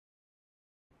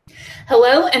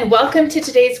Hello and welcome to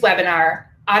today's webinar,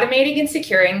 Automating and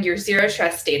Securing Your Zero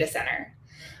Trust Data Center.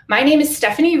 My name is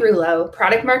Stephanie Rulo,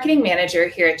 Product Marketing Manager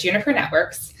here at Juniper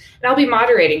Networks, and I'll be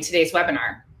moderating today's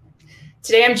webinar.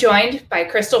 Today I'm joined by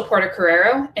Crystal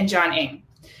Porter-Carrero and John Ng.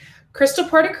 Crystal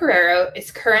Porter-Carrero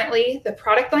is currently the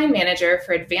Product Line Manager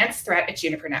for Advanced Threat at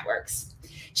Juniper Networks.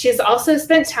 She has also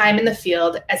spent time in the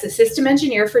field as a system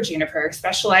engineer for Juniper,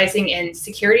 specializing in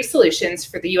security solutions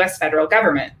for the US federal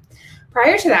government.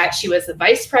 Prior to that, she was the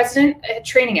Vice President at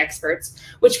Training Experts,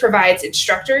 which provides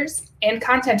instructors and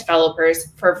content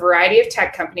developers for a variety of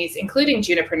tech companies, including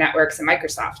Juniper Networks and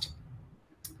Microsoft.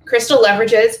 Crystal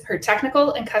leverages her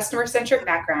technical and customer-centric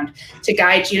background to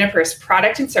guide Juniper's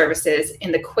product and services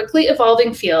in the quickly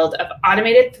evolving field of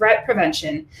automated threat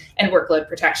prevention and workload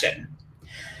protection.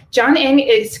 John Ng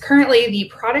is currently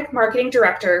the Product Marketing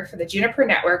Director for the Juniper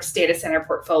Networks data center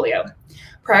portfolio.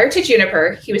 Prior to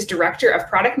Juniper, he was Director of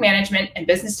Product Management and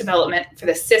Business Development for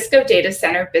the Cisco Data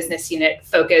Center Business Unit,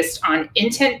 focused on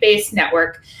intent-based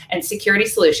network and security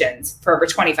solutions for over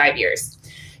 25 years.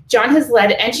 John has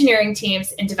led engineering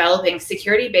teams in developing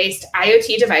security-based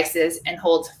IoT devices and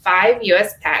holds 5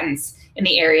 US patents in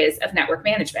the areas of network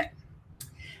management.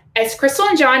 As Crystal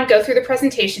and John go through the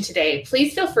presentation today,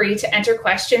 please feel free to enter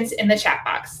questions in the chat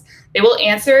box. They will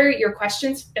answer your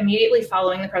questions immediately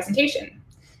following the presentation.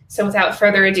 So without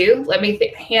further ado, let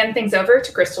me hand things over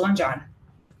to Crystal and John.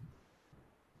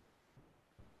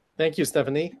 Thank you,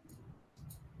 Stephanie.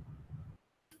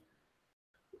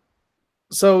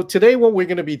 So today what we're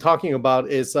going to be talking about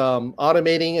is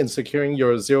automating and securing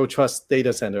your zero trust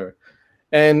data center.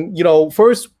 And,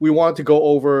 first we want to go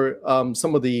over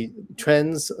some of the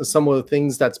trends, some of the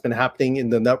things that's been happening in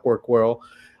the network world,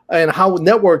 and how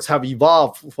networks have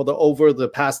evolved over the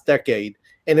past decade,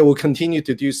 and it will continue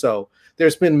to do so.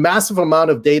 There's been massive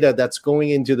amount of data that's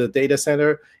going into the data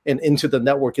center and into the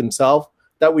network itself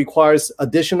that requires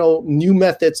additional new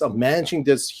methods of managing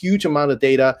this huge amount of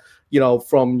data,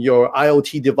 from your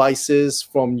IoT devices,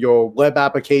 from your web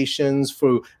applications,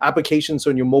 through applications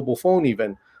on your mobile phone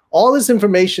even. All this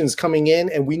information is coming in,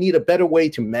 and we need a better way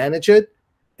to manage it,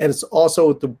 and it's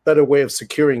also the better way of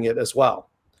securing it as well.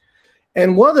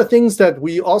 And one of the things that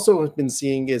we also have been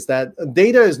seeing is that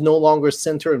data is no longer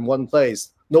centered in one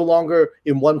place, no longer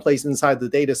in one place inside the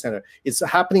data center. It's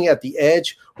happening at the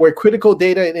edge where critical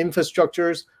data and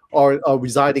infrastructures are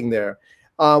residing there.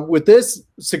 With this,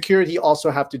 security also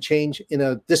have to change in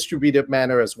a distributed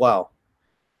manner as well.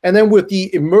 And then with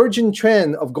the emergent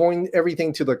trend of going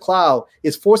everything to the cloud,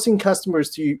 it's forcing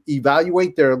customers to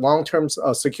evaluate their long-term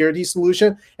security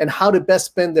solution and how to best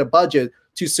spend their budget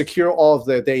to secure all of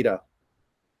their data.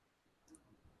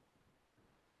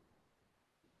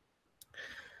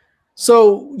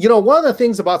 So, one of the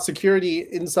things about security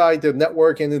inside the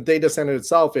network and the data center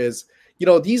itself is,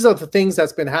 these are the things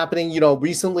that's been happening.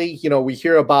 Recently, we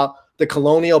hear about the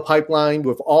Colonial Pipeline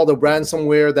with all the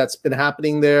ransomware that's been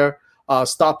happening there,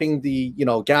 stopping the,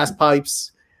 gas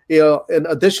pipes. And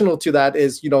additional to that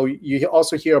is, you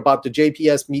also hear about the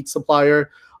JPS meat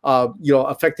supplier,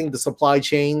 affecting the supply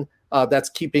chain that's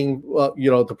keeping,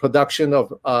 the production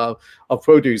of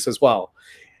produce as well.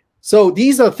 So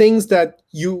these are things that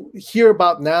you hear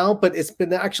about now, but it's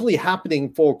been actually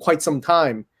happening for quite some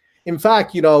time. In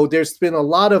fact, there's been a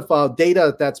lot of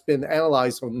data that's been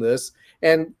analyzed on this.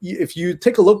 And if you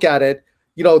take a look at it,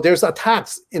 there's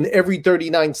attacks in every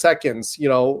 39 seconds,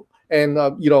 and,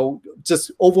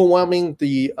 just overwhelming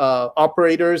the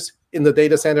operators in the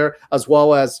data center, as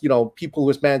well as, people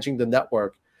who's managing the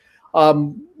network.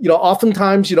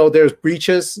 Oftentimes, there's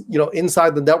breaches,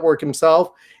 inside the network himself.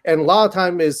 And a lot of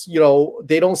time is,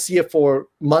 they don't see it for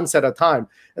months at a time.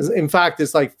 In fact,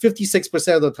 it's like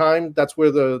 56% of the time, that's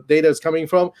where the data is coming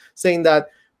from, saying that,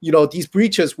 these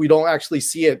breaches, we don't actually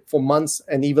see it for months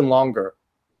and even longer.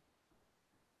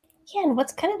 Yeah, and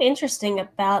what's kind of interesting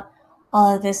about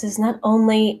all of this is not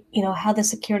only, how the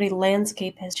security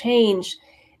landscape has changed,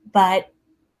 but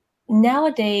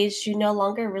nowadays, you no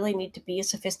longer really need to be a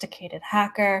sophisticated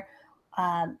hacker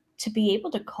to be able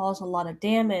to cause a lot of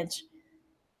damage.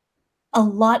 A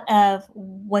lot of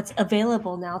what's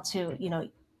available now to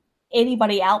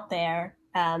anybody out there,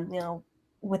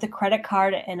 with a credit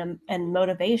card and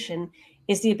motivation,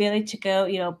 is the ability to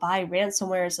go buy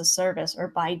ransomware as a service or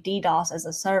buy DDoS as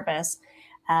a service.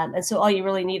 And so all you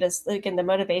really need is, again, the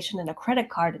motivation and a credit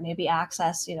card and maybe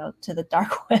access, to the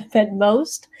dark web at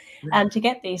most, to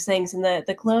get these things. And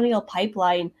the Colonial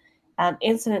Pipeline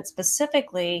incident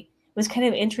specifically was kind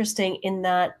of interesting in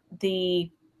that the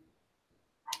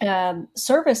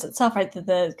service itself, right,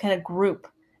 the kind of group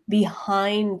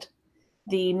behind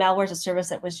the malware as a service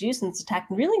that was used in this attack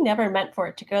really never meant for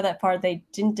it to go that far. They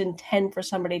didn't intend for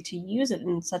somebody to use it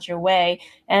in such a way,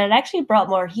 and it actually brought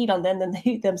more heat on them than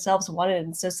they themselves wanted.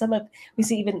 And so we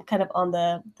see even kind of on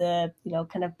the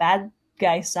kind of bad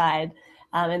guy side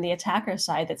and the attacker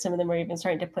side that some of them are even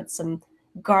starting to put some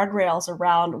guardrails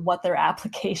around what their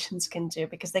applications can do,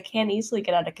 because they can easily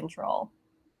get out of control.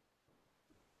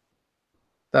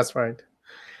 That's right.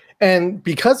 And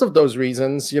because of those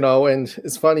reasons, and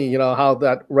it's funny, how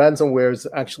that ransomware is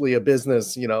actually a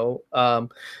business,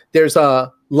 there's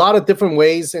a lot of different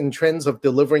ways and trends of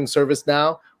delivering service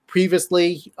now.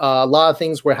 Previously, a lot of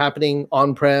things were happening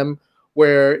on-prem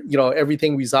where,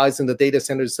 everything resides in the data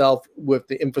center itself with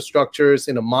the infrastructures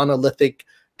in a monolithic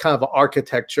kind of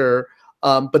architecture.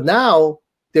 But now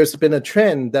there's been a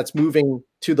trend that's moving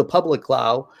to the public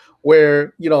cloud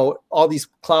where, all these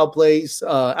cloud-based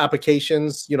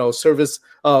applications, service,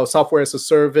 software as a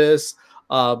service,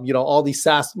 all these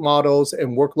SaaS models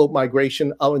and workload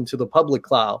migration out into the public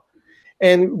cloud.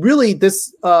 And really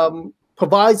this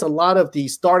provides a lot of the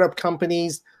startup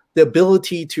companies the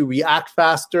ability to react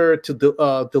faster,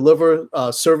 to deliver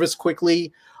service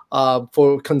quickly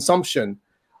for consumption.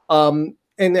 And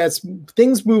as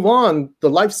things move on, the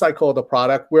life cycle of the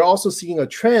product, we're also seeing a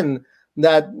trend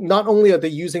that not only are they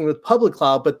using the public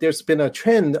cloud, but there's been a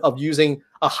trend of using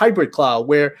a hybrid cloud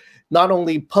where not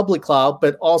only public cloud,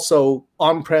 but also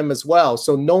on-prem as well.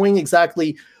 So knowing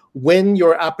exactly when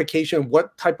your application,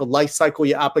 what type of life cycle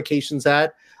your application's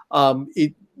at,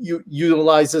 it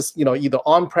utilizes, either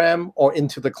on-prem or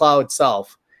into the cloud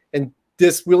itself. And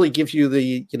this really gives you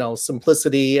the,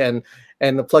 simplicity and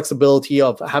the flexibility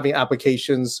of having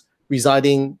applications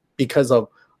residing because of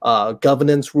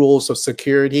governance rules of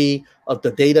security of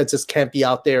the data just can't be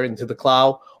out there into the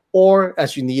cloud, or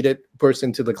as you need it, burst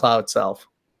into the cloud itself.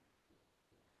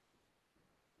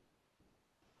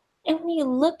 And when you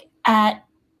look at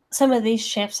some of these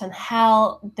shifts and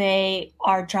how they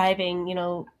are driving,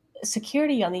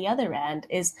 security on the other end,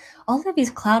 is all of these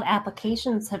cloud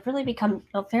applications have really become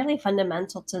fairly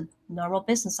fundamental to normal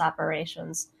business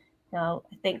operations. I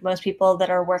think most people that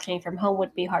are working from home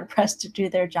would be hard pressed to do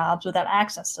their jobs without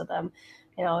access to them,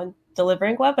 and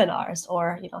delivering webinars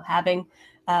or, having,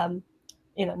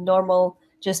 normal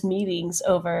just meetings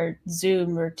over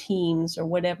Zoom or Teams or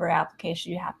whatever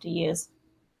application you have to use.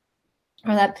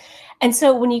 Or that. And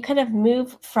so when you kind of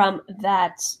move from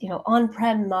that,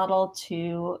 on-prem model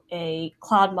to a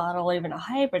cloud model or even a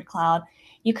hybrid cloud,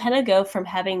 you kind of go from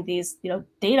having these,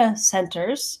 data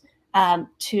centers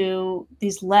to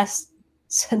these less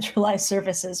centralized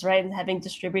services, right? And having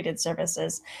distributed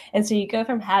services. And so you go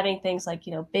from having things like,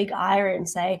 big iron,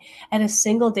 say, at a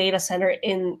single data center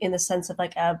in the sense of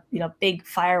like a, big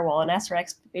firewall, an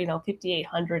SRX,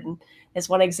 5800 and as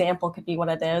one example could be one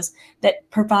of those that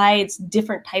provides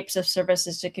different types of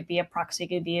services. It could be a proxy, it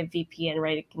could be a VPN,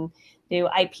 right? It can do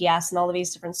IPS and all of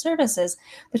these different services.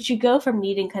 But you go from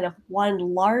needing kind of one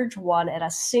large one at a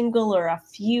single or a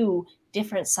few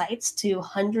different sites to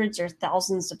hundreds or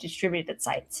thousands of distributed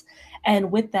sites.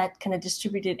 And with that kind of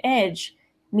distributed edge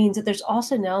means that there's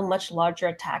also now a much larger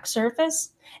attack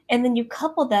surface. And then you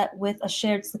couple that with a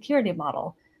shared security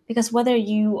model. Because whether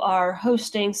you are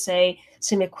hosting, say,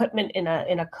 some equipment in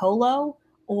a colo,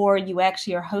 or you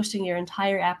actually are hosting your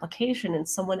entire application in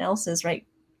someone else's, right,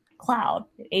 cloud,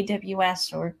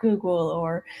 AWS or Google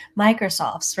or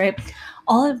Microsoft's, right?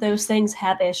 All of those things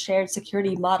have a shared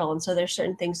security model. And so there's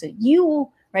certain things that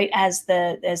you, right, as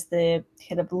the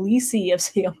kind of leasee of,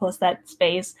 say, almost that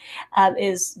space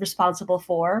is responsible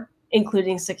for,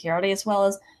 including security, as well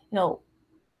as,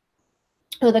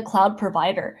 the cloud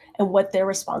provider and what they're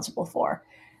responsible for.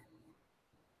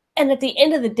 And at the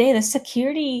end of the day, the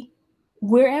security,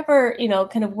 wherever,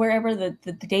 wherever the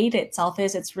data itself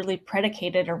is, it's really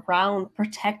predicated around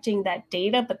protecting that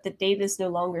data, but the data is no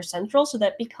longer central. So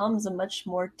that becomes a much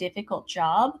more difficult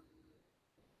job.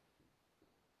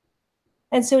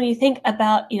 And so when you think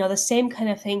about, the same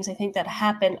kind of things, I think that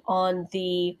happen on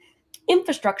the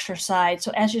infrastructure side.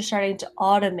 So as you're starting to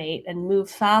automate and move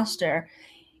faster,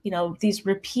 these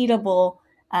repeatable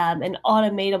and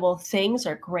automatable things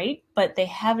are great, but they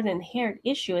have an inherent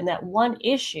issue in that one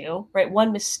issue, right?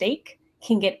 One mistake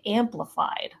can get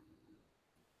amplified.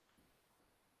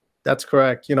 That's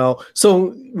correct.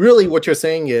 So really what you're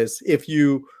saying is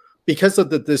because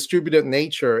of the distributed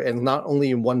nature and not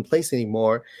only in one place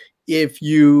anymore, if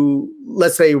you,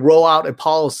 let's say, roll out a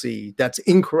policy that's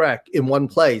incorrect in one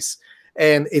place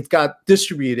and it got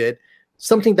distributed,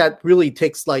 something that really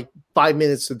takes like 5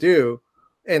 minutes to do,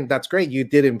 and that's great, you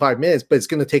did it in 5 minutes, but it's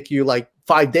going to take you like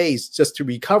 5 days just to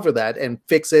recover that and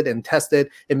fix it and test it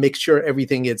and make sure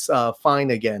everything is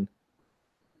fine again.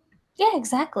 Yeah,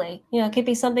 exactly. It could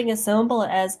be something as simple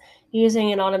as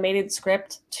using an automated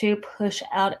script to push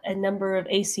out a number of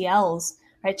ACLs,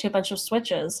 right, to a bunch of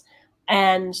switches.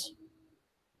 And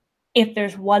if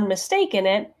there's one mistake in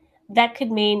it, that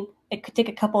could mean it could take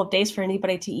a couple of days for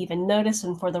anybody to even notice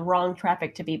and for the wrong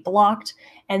traffic to be blocked.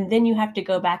 And then you have to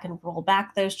go back and roll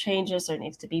back those changes. There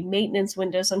needs to be maintenance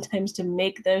windows sometimes to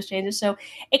make those changes. So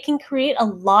it can create a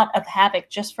lot of havoc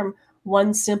just from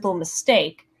one simple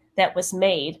mistake that was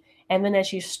made. And then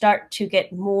as you start to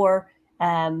get more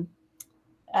uh,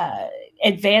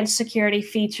 advanced security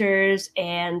features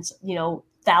and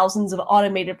thousands of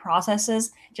automated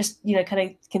processes, just kind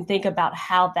of can think about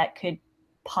how that could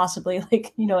possibly,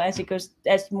 like,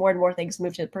 as more and more things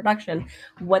move to production,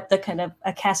 what the kind of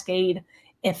a cascade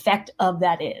effect of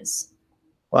that is.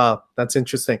 Wow, that's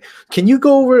interesting. Can you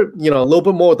go over, a little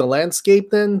bit more of the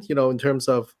landscape then, in terms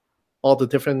of all the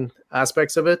different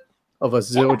aspects of it, of a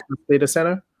zero trust data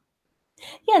center?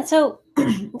 Yeah, so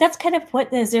that's kind of what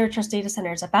the Zero Trust Data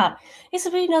Center is about. Is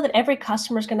that we know that every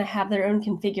customer is going to have their own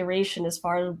configuration as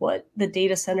far as what the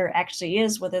data center actually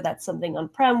is, whether that's something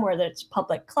on-prem, whether it's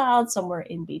public cloud, somewhere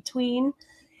in between.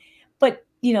 But,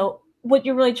 what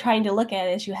you're really trying to look at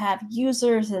is you have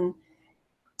users and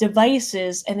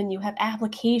devices, and then you have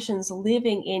applications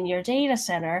living in your data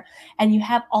center, and you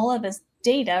have all of this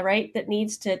data, right, that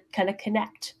needs to kind of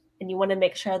connect. And you want to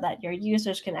make sure that your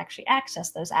users can actually access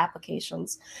those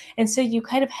applications. And so you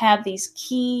kind of have these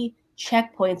key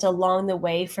checkpoints along the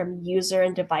way from user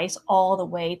and device all the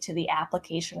way to the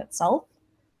application itself.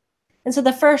 And so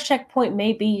the first checkpoint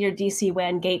may be your DC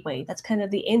WAN gateway. That's kind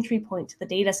of the entry point to the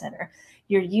data center.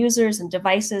 Your users and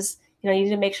devices, you need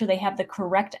to make sure they have the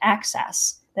correct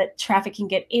access, that traffic can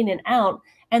get in and out,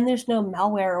 and there's no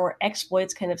malware or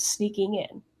exploits kind of sneaking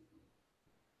in.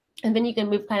 And then you can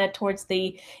move kind of towards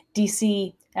the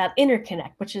DC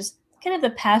interconnect, which is kind of the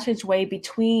passageway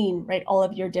between, right, all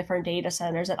of your different data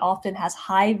centers that often has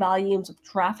high volumes of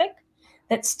traffic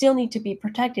that still need to be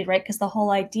protected, right? Because the whole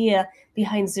idea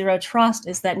behind zero trust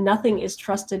is that nothing is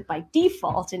trusted by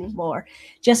default anymore.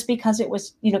 Just because it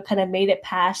was, kind of made it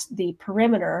past the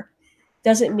perimeter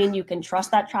doesn't mean you can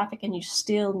trust that traffic, and you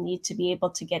still need to be able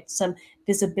to get some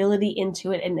visibility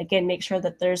into it. And again, make sure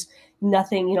that there's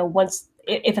nothing, once,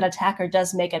 if an attacker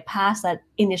does make it past that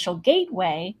initial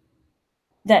gateway,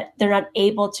 that they're not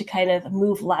able to kind of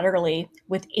move laterally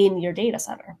within your data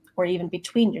center or even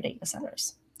between your data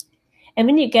centers. And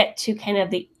when you get to kind of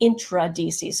the intra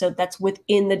DC, so that's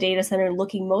within the data center,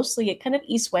 looking mostly at kind of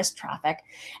east-west traffic,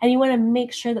 and you want to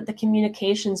make sure that the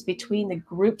communications between the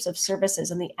groups of services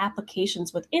and the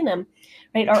applications within them,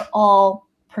 right, are all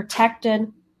protected.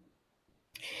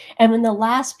 And then the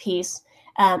last piece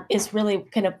is really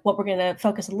kind of what we're going to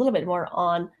focus a little bit more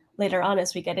on later on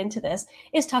as we get into this,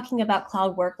 is talking about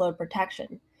cloud workload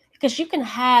protection. Because you can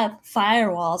have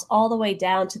firewalls all the way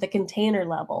down to the container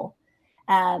level.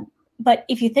 But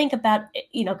if you think about,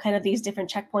 kind of these different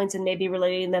checkpoints and maybe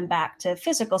relating them back to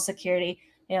physical security,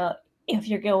 if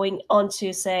you're going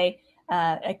onto, say,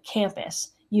 a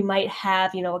campus, you might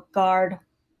have, a guard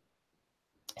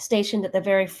stationed at the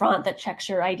very front that checks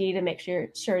your ID to make sure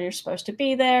you're supposed to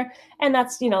be there. And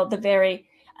that's, the very,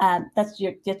 that's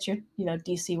your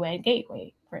DC WAN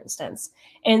gateway, for instance.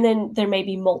 And then there may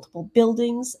be multiple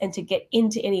buildings, and to get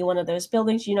into any one of those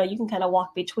buildings, you can kind of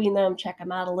walk between them, check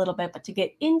them out a little bit, but to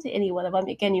get into any one of them,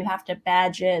 again, you have to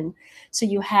badge in. So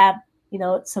you have,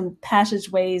 some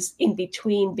passageways in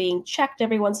between being checked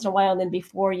every once in a while, and then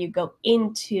before you go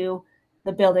into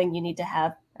the building, you need to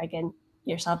have, again,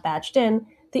 yourself badged in.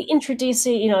 The intra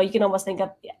DC, you can almost think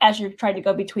of as you're trying to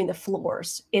go between the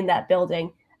floors in that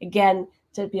building. Again,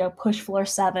 to push floor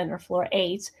 7 or floor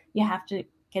 8, you have to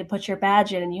put your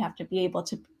badge in, and you have to be able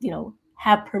to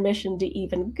have permission to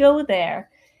even go there.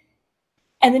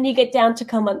 And then you get down to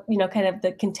come on, kind of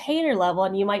the container level,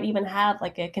 and you might even have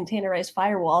like a containerized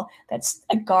firewall that's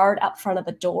a guard up front of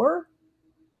the door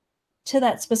to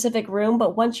that specific room.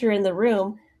 But once you're in the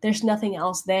room, there's nothing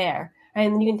else there.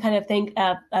 And you can kind of think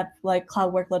of like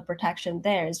cloud workload protection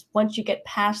there is once you get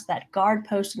past that guard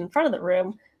posted in front of the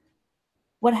room,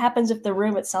 what happens if the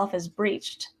room itself is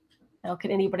breached? Can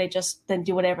anybody just then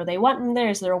do whatever they want in there?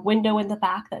 Is there a window in the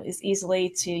back that is easily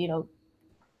to,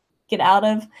 get out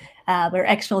of or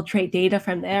exfiltrate data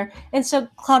from there? And so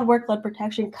cloud workload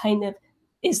protection kind of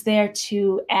is there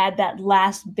to add that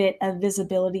last bit of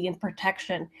visibility and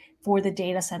protection for the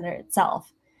data center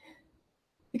itself.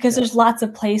 Because there's lots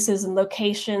of places and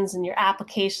locations and your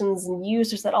applications and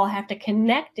users that all have to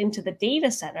connect into the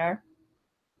data center.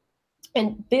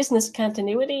 And business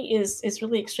continuity is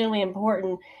really extremely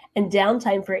important, and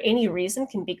downtime for any reason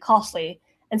can be costly.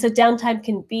 And so downtime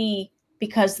can be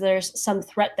because there's some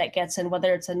threat that gets in,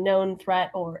 whether it's a known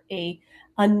threat or a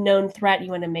unknown threat.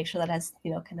 You want to make sure that has,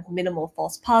 kind of minimal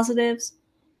false positives.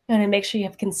 You want to make sure you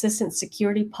have consistent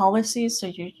security policies so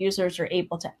your users are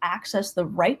able to access the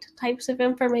right types of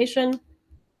information.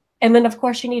 And then, of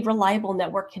course, you need reliable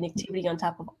network connectivity on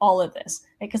top of all of this,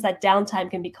 because that downtime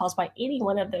can be caused by any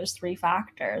one of those three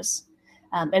factors.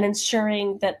 And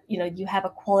ensuring that you have a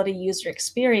quality user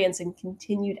experience and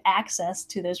continued access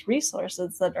to those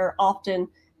resources that are often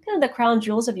kind of the crown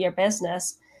jewels of your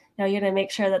business. You're going to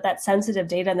make sure that that sensitive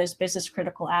data and those business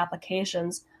critical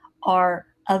applications are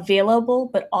available,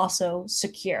 but also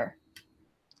secure.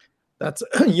 That's,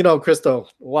 Crystal,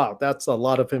 wow, that's a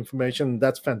lot of information.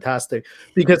 That's fantastic.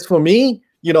 Because for me,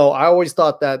 I always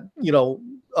thought that,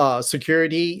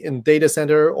 security in data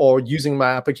center or using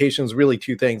my applications, really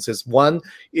two things. Is one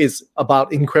is about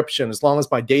encryption. As long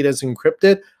as my data is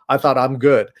encrypted, I thought I'm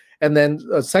good. And then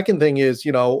the second thing is,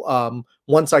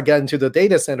 once I get into the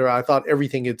data center, I thought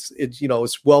everything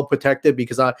it's well protected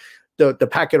because the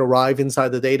packet arrived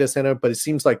inside the data center, but it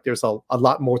seems like there's a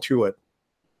lot more to it.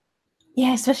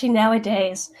 Yeah, especially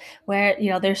nowadays where,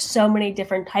 there's so many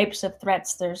different types of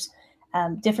threats. There's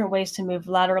different ways to move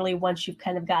laterally once you've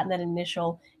kind of gotten that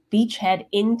initial beachhead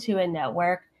into a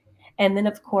network. And then,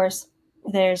 of course,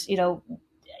 there's, you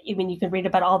can read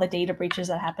about all the data breaches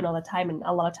that happen all the time. And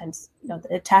a lot of times, the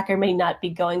attacker may not be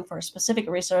going for a specific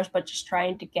resource, but just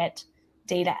trying to get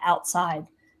data outside.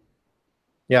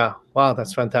 Yeah, wow,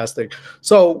 that's fantastic.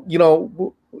 So,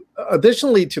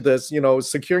 additionally to this,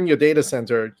 securing your data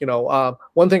center,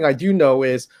 one thing I do know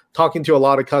is talking to a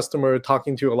lot of customers,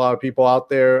 talking to a lot of people out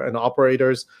there and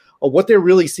operators, what they're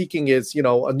really seeking is,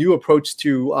 a new approach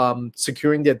to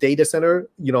securing their data center,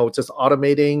 just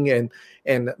automating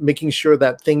and making sure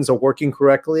that things are working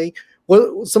correctly.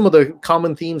 What some of the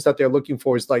common themes that they're looking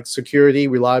for is like security,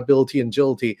 reliability, and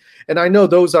agility. And I know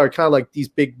those are kind of like these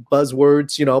big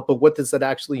buzzwords, but what does that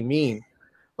actually mean?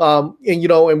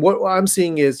 And what I'm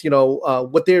seeing is,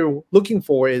 what they're looking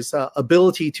for is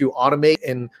ability to automate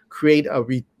and create a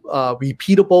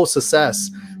repeatable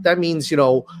success. That means,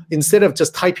 instead of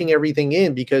just typing everything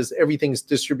in, because everything's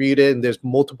distributed and there's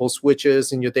multiple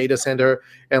switches in your data center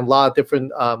and a lot of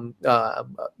different,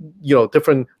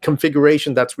 different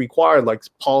configuration that's required, like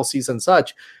policies and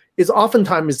such, is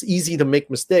oftentimes easy to make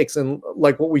mistakes. And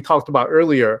like what we talked about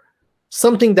earlier,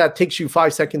 something that takes you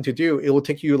 5 seconds to do, it will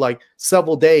take you like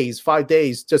several days, 5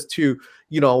 days just to,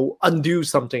 undo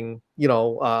something,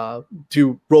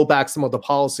 to roll back some of the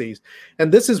policies.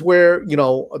 And this is where,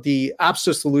 the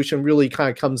Apstra solution really kind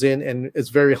of comes in and is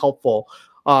very helpful.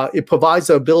 It provides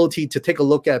the ability to take a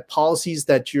look at policies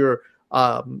that you're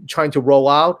trying to roll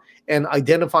out and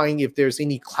identifying if there's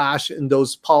any clash in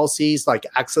those policies, like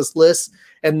access lists,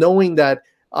 and knowing that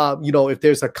if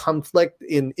there's a conflict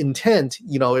in intent,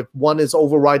 if one is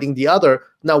overriding the other,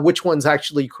 now which one's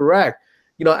actually correct?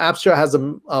 Apstra has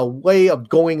a way of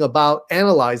going about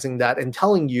analyzing that and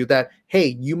telling you that,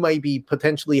 hey, you might be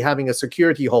potentially having a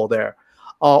security hole there.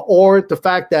 Or the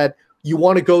fact that you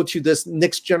want to go to this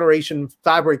next generation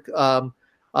fabric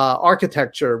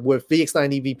architecture with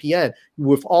VX90 VPN,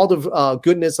 with all the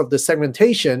goodness of the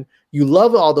segmentation. You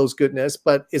love all those goodness,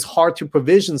 but it's hard to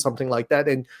provision something like that.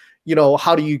 And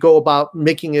how do you go about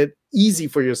making it easy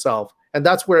for yourself? And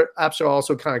that's where Apstra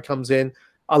also kind of comes in,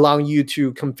 allowing you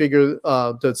to configure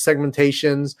the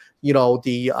segmentations,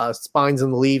 the spines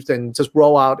and the leaves, and just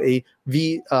roll out a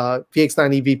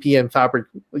VX90 VPN fabric,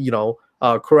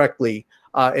 correctly,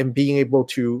 and being able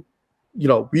to,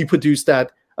 reproduce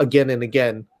that again and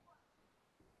again.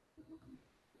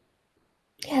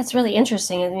 Yeah, it's really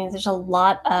interesting. I mean, there's a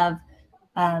lot of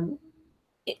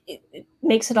it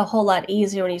makes it a whole lot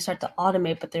easier when you start to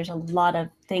automate, but there's a lot of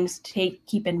things to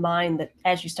keep in mind that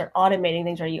as you start automating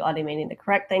things, are you automating the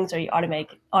correct things? Are you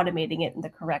automating it in the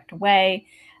correct way?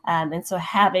 And so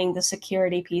having the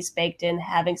security piece baked in,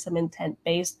 having some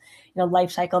intent-based,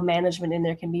 lifecycle management in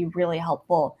there can be really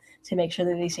helpful to make sure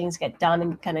that these things get done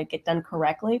and kind of get done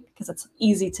correctly, because it's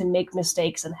easy to make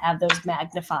mistakes and have those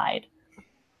magnified.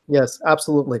 Yes,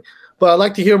 absolutely. But I'd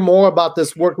like to hear more about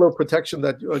this workload protection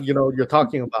that you're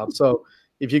talking about. So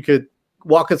if you could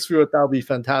walk us through it, that would be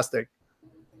fantastic.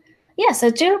 Yeah, so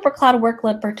Juniper Cloud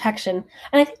Workload Protection.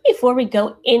 And I think before we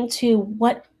go into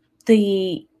what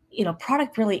the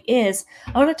product really is,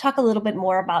 I want to talk a little bit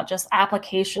more about just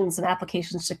applications and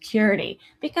application security,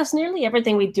 because nearly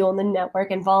everything we do on the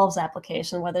network involves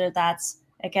application, whether that's,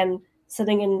 again,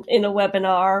 sitting in a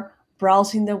webinar,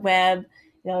 browsing the web,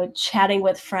 chatting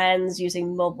with friends,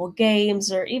 using mobile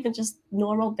games, or even just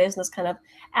normal business kind of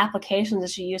applications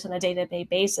that you use on a day-to-day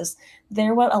basis.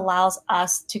 They're what allows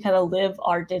us to kind of live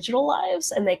our digital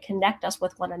lives, and they connect us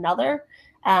with one another.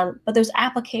 But those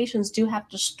applications do have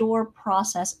to store,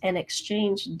 process, and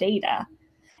exchange data.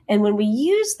 And when we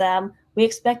use them, we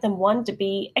expect them, one, to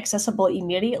be accessible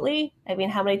immediately. I mean,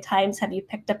 how many times have you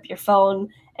picked up your phone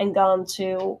and gone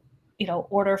to,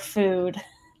 order food,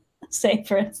 say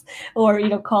for instance, or,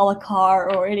 call a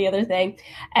car or any other thing,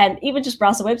 and even just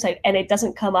browse the website and it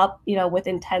doesn't come up,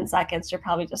 within 10 seconds, you're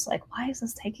probably just like, why is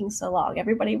this taking so long?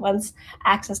 Everybody wants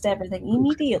access to everything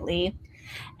immediately.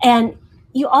 And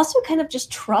you also kind of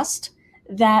just trust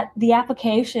that the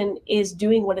application is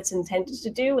doing what it's intended to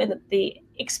do and that the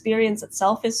experience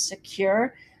itself is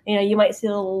secure. You might see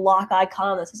a little lock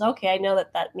icon that says, okay, I know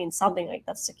that means something like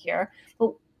that's secure.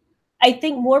 But I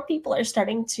think more people are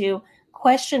starting to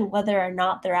question whether or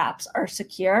not their apps are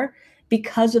secure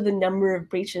because of the number of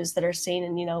breaches that are seen.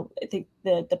 And, I think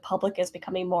the public is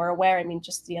becoming more aware. I mean,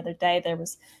 just the other day there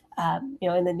was,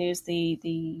 in the news,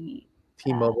 the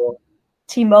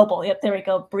T-Mobile, yep, there we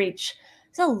go, breach.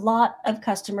 There's a lot of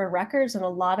customer records and a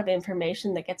lot of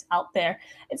information that gets out there.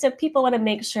 And so people want to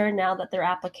make sure now that their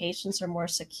applications are more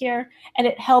secure, and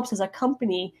it helps as a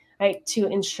company, right, to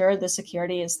ensure the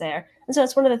security is there. And so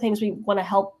it's one of the things we want to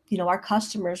help, our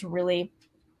customers really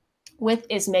with,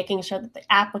 is making sure that the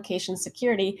application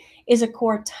security is a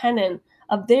core tenet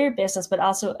of their business, but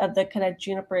also of the kind of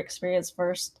Juniper experience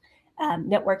first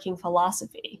networking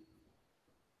philosophy.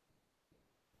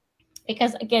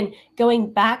 Because again,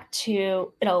 going back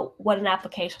to what an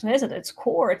application is at its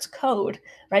core, it's code,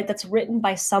 right? That's written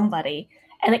by somebody,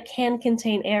 and it can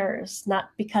contain errors, not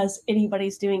because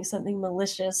anybody's doing something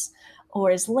malicious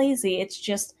or is lazy. It's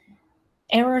just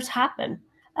errors happen,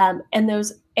 and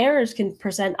those errors can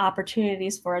present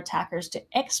opportunities for attackers to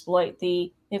exploit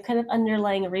the kind of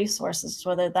underlying resources,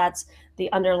 whether that's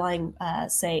the underlying,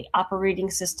 say, operating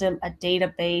system, a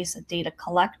database, a data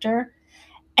collector.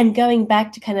 And going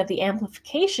back to kind of the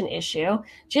amplification issue,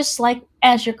 just like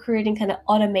as you're creating kind of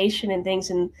automation and things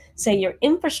in, say, your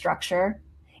infrastructure,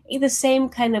 the same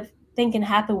kind of thing can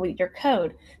happen with your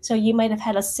code. So you might have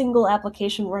had a single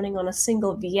application running on a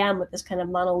single VM with this kind of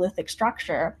monolithic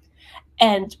structure,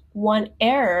 and one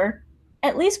error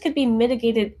at least could be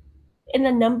mitigated in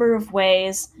a number of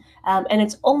ways, and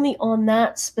it's only on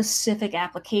that specific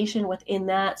application within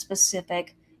that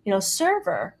specific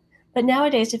server. But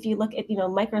nowadays, if you look at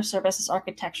microservices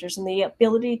architectures and the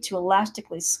ability to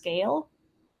elastically scale,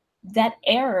 that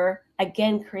error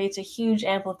again creates a huge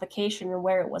amplification. And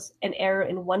where it was an error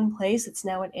in one place, it's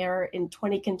now an error in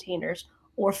 20 containers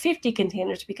or 50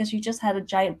 containers because you just had a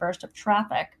giant burst of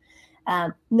traffic.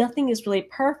 Nothing is really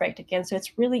perfect again, so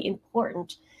it's really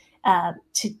important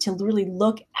to really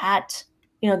look at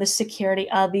the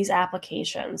security of these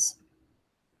applications.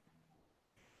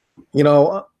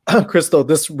 Crystal,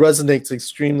 this resonates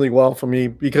extremely well for me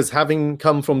because having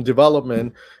come from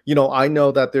development, I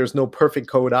know that there's no perfect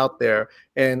code out there.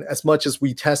 And as much as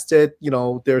we test it,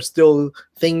 there's still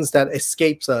things that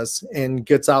escapes us and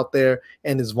gets out there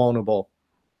and is vulnerable.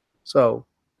 So.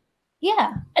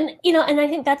 Yeah. And, and I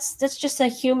think that's just a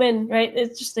human, right?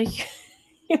 It's just a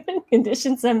human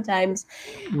condition sometimes,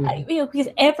 because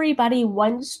everybody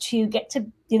wants to get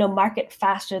to, market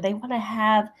faster. They want to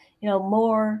have,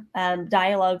 more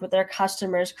dialogue with their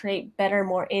customers, create better,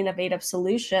 more innovative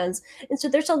solutions. And so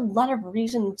there's a lot of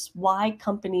reasons why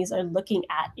companies are looking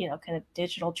at, kind of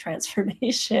digital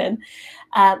transformation.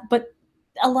 But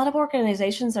a lot of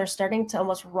organizations are starting to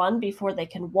almost run before they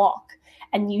can walk.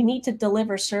 And you need to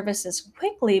deliver services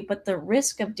quickly, but the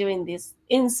risk of doing this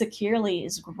insecurely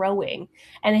is growing.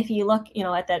 And if you look,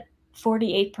 at that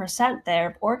 48%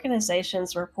 there,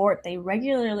 organizations report they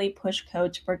regularly push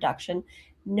code to production,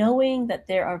 knowing that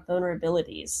there are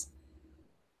vulnerabilities.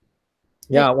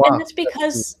 Yeah, wow. And it's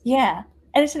because, and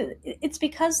it's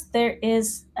because there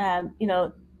is,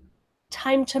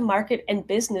 time to market and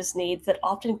business needs that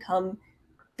often come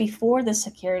before the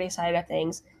security side of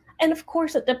things. And of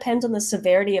course, it depends on the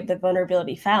severity of the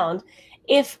vulnerability found.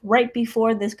 If right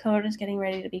before this code is getting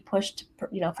ready to be pushed,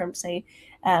 from say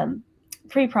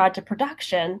pre-prod to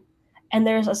production, and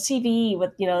there's a CVE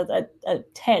with a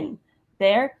 10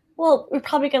 there, well, we're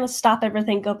probably going to stop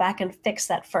everything, go back and fix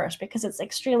that first because it's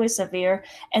extremely severe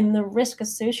and the risk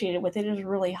associated with it is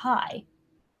really high.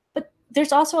 But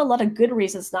there's also a lot of good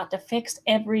reasons not to fix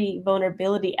every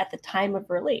vulnerability at the time of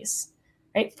release.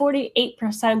 right?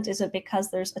 48% isn't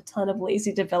because there's a ton of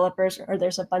lazy developers or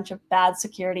there's a bunch of bad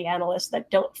security analysts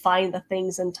that don't find the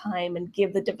things in time and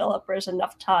give the developers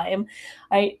enough time,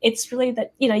 right? It's really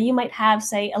that, you might have,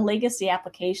 say, a legacy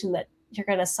application that you're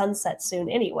going to sunset soon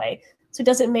anyway. So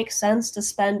does it make sense to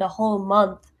spend a whole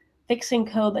month fixing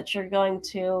code that you're going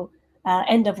to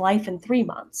end of life in 3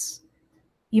 months?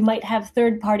 You might have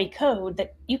third-party code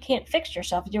that you can't fix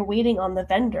yourself. You're waiting on the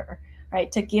vendor,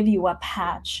 right, to give you a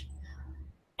patch.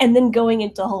 And then going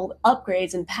into whole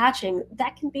upgrades and patching,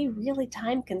 that can be really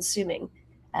time-consuming.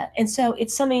 And so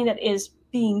it's something that is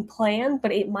being planned,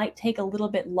 but it might take a little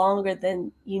bit longer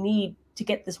than you need to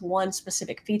get this one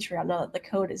specific feature out now that the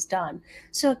code is done.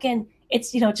 So again,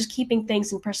 it's just keeping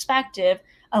things in perspective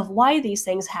of why these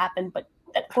things happen, but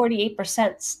that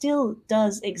 48% still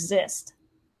does exist.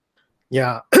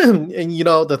 Yeah, and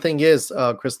the thing is,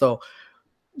 Crystal,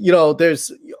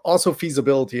 there's also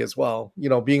feasibility as well.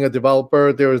 Being a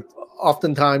developer, there's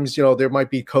oftentimes, there might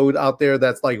be code out there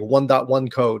that's like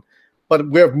 1.1 code, but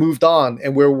we've moved on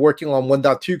and we're working on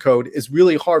 1.2 code. It's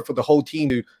really hard for the whole team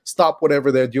to stop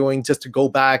whatever they're doing just to go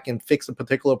back and fix a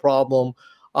particular problem,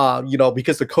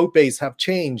 because the code base have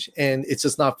changed and it's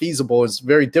just not feasible. It's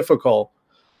very difficult.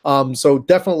 So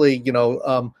definitely,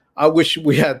 I wish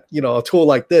we had, a tool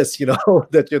like this,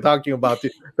 that you're talking about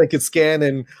that could scan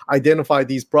and identify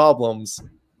these problems.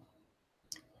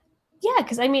 Yeah,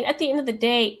 because I mean, at the end of the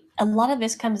day, a lot of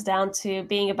this comes down to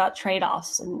being about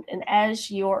trade-offs. And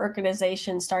as your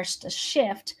organization starts to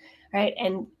shift, right,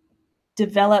 and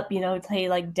develop, say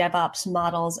like DevOps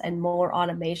models and more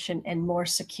automation and more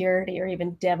security, or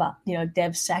even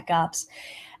DevSecOps,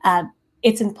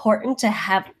 it's important to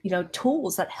have,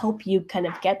 tools that help you kind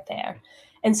of get there.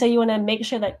 And so you want to make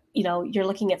sure that, you're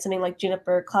looking at something like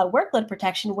Juniper Cloud Workload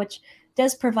Protection, which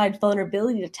does provide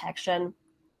vulnerability detection,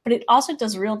 but it also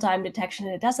does real-time detection,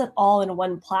 and it does it all in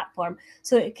one platform.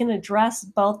 So it can address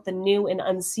both the new and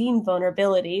unseen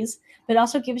vulnerabilities, but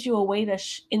also gives you a way to,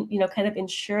 kind of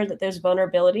ensure that those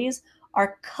vulnerabilities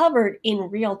are covered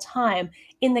in real time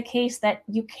in the case that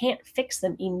you can't fix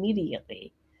them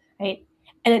immediately, right?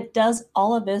 And it does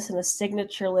all of this in a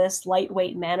signatureless,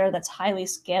 lightweight manner that's highly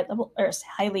scalable.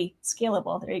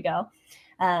 There you go.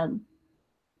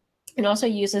 It also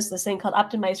uses this thing called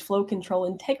optimized flow control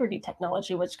integrity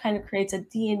technology, which kind of creates a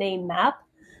DNA map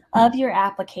of your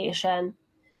application,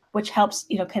 which helps,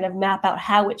 kind of map out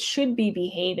how it should be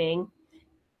behaving.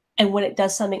 And when it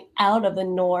does something out of the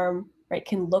norm, right,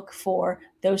 can look for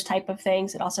those type of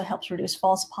things. It also helps reduce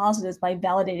false positives by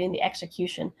validating the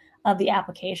execution of the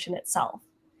application itself.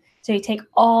 So you take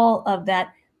all of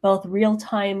that, both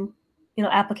real-time,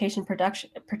 application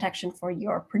protection for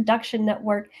your production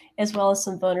network, as well as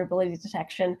some vulnerability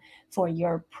detection for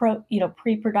your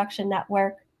pre-production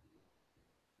network.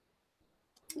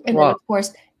 And then, of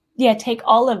course, take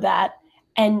all of that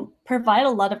and provide a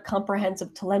lot of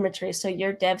comprehensive telemetry so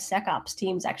your DevSecOps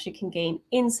teams actually can gain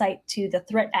insight to the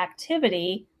threat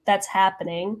activity that's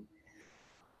happening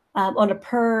on a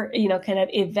per, kind of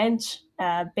event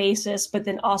basis, but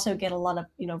then also get a lot of,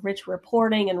 rich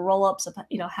reporting and roll-ups of,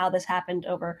 how this happened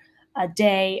over a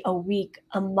day, a week,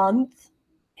 a month,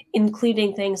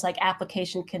 including things like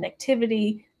application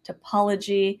connectivity,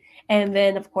 topology, and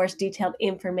then, of course, detailed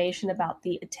information about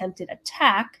the attempted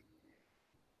attack.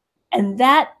 And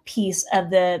that piece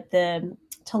of the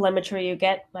telemetry you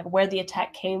get, like where the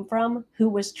attack came from, who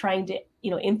was trying to,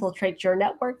 infiltrate your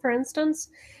network, for instance,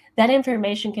 that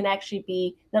information can actually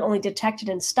be not only detected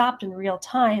and stopped in real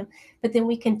time, but then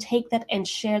we can take that and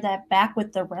share that back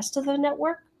with the rest of the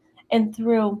network. And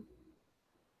through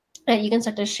you can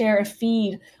start to share a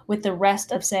feed with the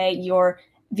rest of, say, your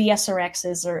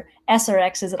VSRXs or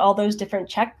SRXs at all those different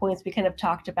checkpoints we kind of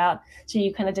talked about. So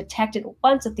you kind of detect it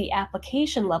once at the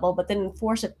application level, but then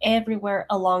enforce it everywhere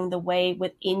along the way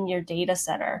within your data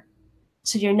center.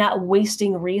 So you're not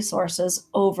wasting resources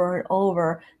over and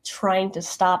over trying to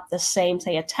stop the same,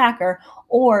 say, attacker,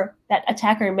 or that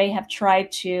attacker may have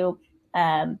tried to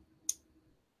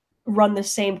run the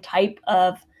same type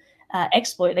of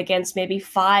exploit against maybe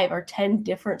 5 or 10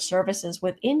 different services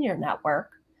within your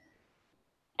network.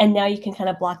 And now you can kind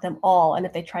of block them all. And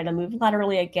if they try to move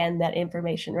laterally again, that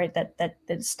information, right, that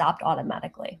is stopped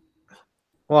automatically.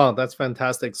 Wow, that's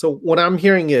fantastic. So what I'm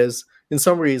hearing is, in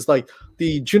summary, is like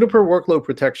the Juniper workload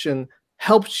protection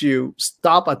helps you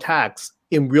stop attacks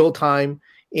in real time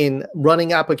in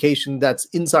running application that's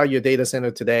inside your data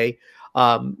center today,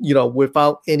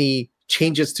 without any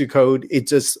changes to code. It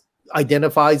just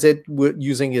identifies it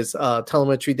using its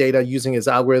telemetry data, using its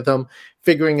algorithm,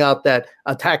 figuring out that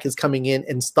attack is coming in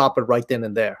and stop it right then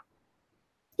and there.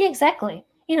 Yeah, exactly.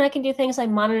 It can do things like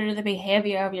monitor the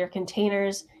behavior of your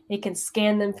containers. It can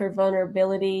scan them for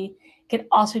vulnerability. It can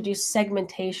also do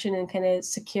segmentation and kind of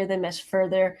secure the mesh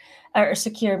further, or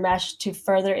secure mesh to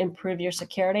further improve your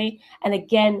security. And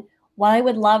again, while I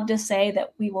would love to say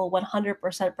that we will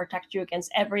 100% protect you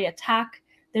against every attack,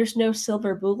 there's no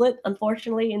silver bullet,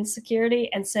 unfortunately, in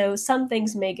security. And so some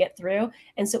things may get through.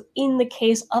 And so in the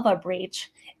case of a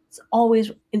breach, it's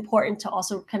always important to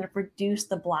also kind of reduce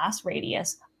the blast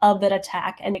radius of that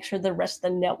attack and make sure the rest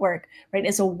of the network, right,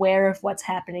 is aware of what's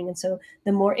happening. And so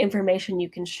the more information you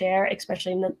can share,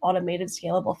 especially in an automated,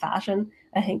 scalable fashion,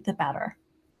 I think the better.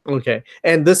 Okay,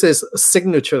 and this is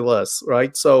signatureless,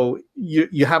 right? So you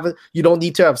don't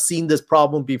need to have seen this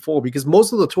problem before, because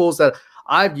most of the tools that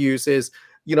I've used is,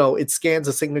 it scans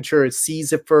a signature, it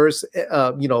sees it first,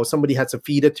 somebody has to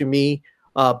feed it to me,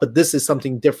 but this is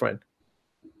something different.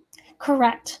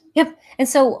 Correct. Yep. And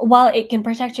so while it can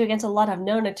protect you against a lot of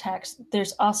known attacks,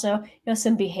 there's also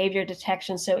some behavior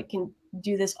detection. So it can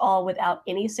do this all without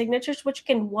any signatures, which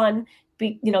can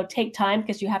be take time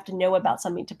because you have to know about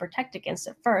something to protect against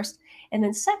it first. And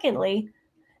then secondly,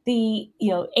 the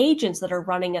agents that are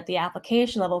running at the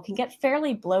application level can get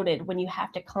fairly bloated when you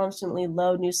have to constantly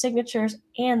load new signatures,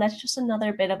 and that's just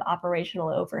another bit of operational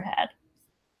overhead.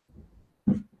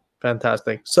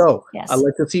 Fantastic. So yes. I'd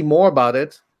like to see more about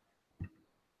it.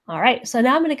 All right, so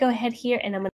now I'm going to go ahead here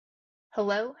and I'm going to...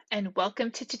 Hello, and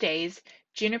welcome to today's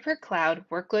Juniper Cloud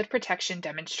Workload Protection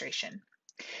demonstration.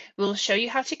 We will show you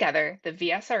how together the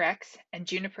VSRX and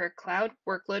Juniper Cloud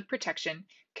Workload Protection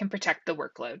can protect the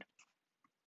workload.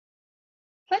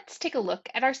 Let's take a look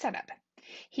at our setup.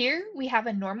 Here we have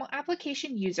a normal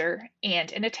application user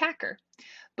and an attacker.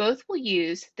 Both will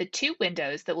use the two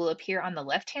windows that will appear on the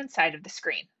left-hand side of the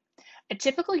screen. A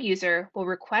typical user will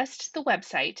request the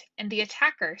website, and the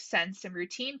attacker sends some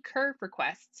routine curve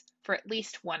requests for at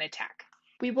least one attack.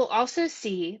 We will also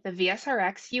see the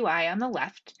VSRX UI on the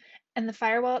left, and the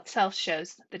firewall itself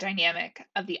shows the dynamic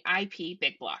of the IP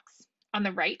big blocks. On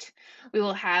the right, we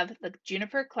will have the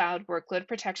Juniper Cloud Workload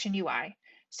Protection UI,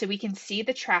 so we can see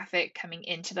the traffic coming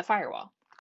into the firewall.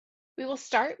 We will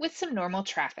start with some normal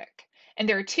traffic, and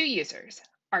there are two users,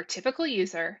 our typical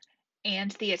user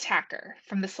and the attacker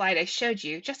from the slide I showed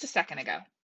you just a second ago.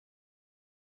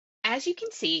 As you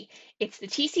can see, it's the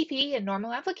TCP and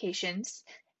normal applications,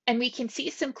 and we can see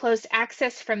some closed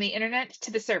access from the internet to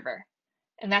the server,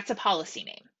 and that's a policy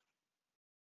name.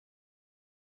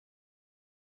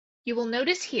 You will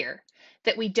notice here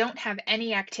that we don't have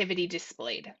any activity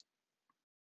displayed.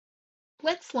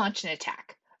 Let's launch an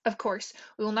attack. Of course,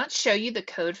 we will not show you the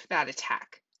code for that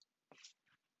attack.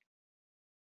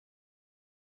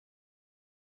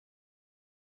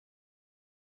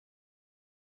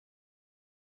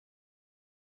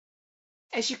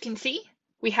 As you can see,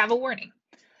 we have a warning.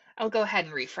 I'll go ahead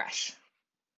and refresh.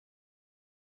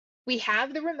 We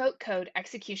have the remote code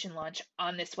execution launch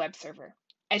on this web server.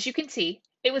 As you can see,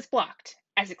 it was blocked,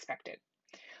 as expected.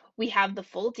 We have the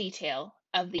full detail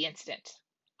of the incident.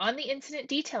 On the Incident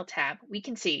Detail tab, we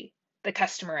can see the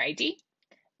customer ID,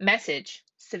 message,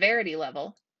 severity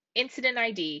level, incident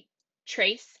ID,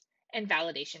 trace, and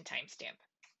validation timestamp.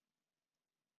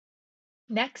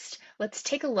 Next, let's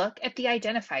take a look at the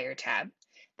Identifier tab.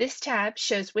 This tab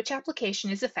shows which application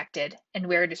is affected and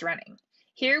where it is running.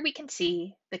 Here we can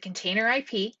see the container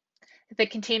IP, the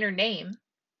container name,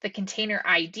 the container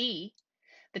ID,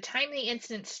 the time the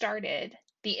incident started,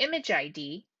 the image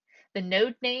ID, the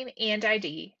node name and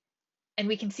ID, and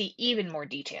we can see even more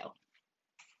detail.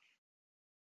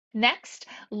 Next,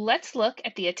 let's look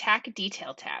at the Attack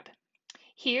Detail tab.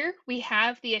 Here we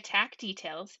have the attack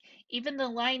details, even the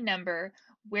line number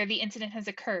where the incident has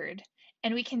occurred,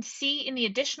 and we can see in the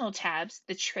additional tabs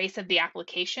the trace of the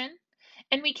application,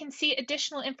 and we can see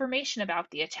additional information about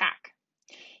the attack.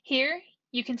 Here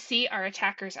you can see our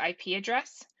attacker's IP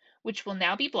address, which will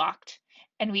now be blocked,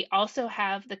 and we also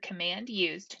have the command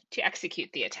used to execute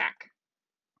the attack.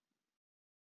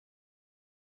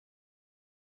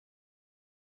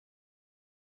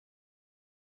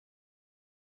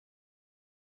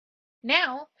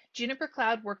 Now, Juniper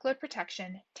Cloud Workload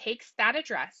Protection takes that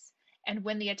address, and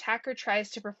when the attacker tries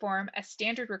to perform a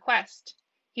standard request,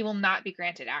 he will not be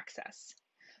granted access.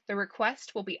 The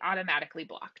request will be automatically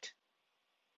blocked.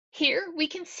 Here we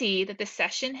can see that the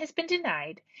session has been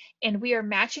denied, and we are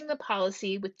matching the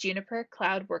policy with Juniper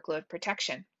Cloud Workload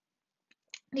Protection.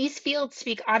 These fields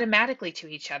speak automatically to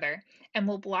each other and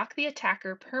will block the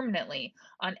attacker permanently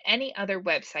on any other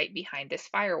website behind this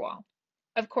firewall.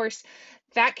 Of course,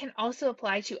 that can also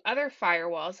apply to other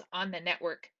firewalls on the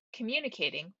network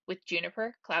communicating with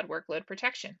Juniper Cloud Workload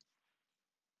Protection.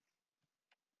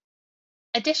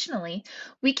 Additionally,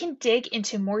 we can dig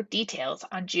into more details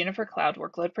on Juniper Cloud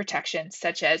workload protection,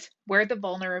 such as where the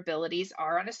vulnerabilities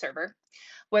are on a server,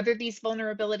 whether these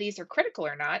vulnerabilities are critical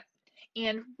or not,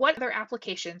 and what other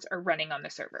applications are running on the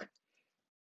server.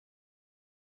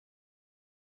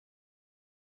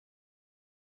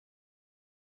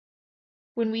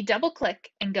 When we double-click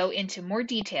and go into more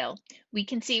detail, we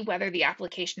can see whether the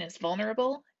application is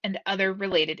vulnerable and other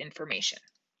related information.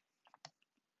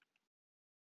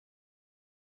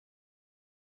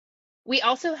 We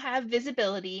also have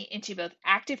visibility into both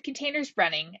active containers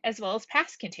running as well as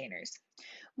past containers.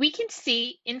 We can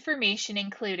see information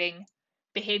including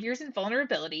behaviors and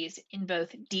vulnerabilities in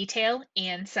both detail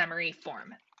and summary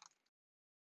form.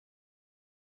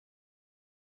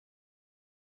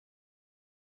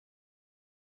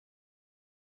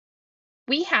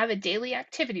 We have a daily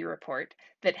activity report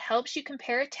that helps you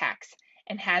compare attacks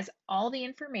and has all the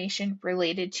information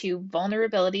related to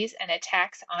vulnerabilities and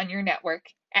attacks on your network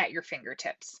at your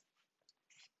fingertips.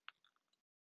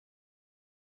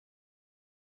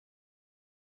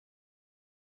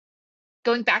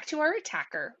 Going back to our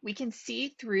attacker, we can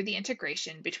see through the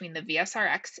integration between the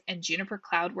VSRX and Juniper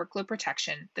Cloud Workload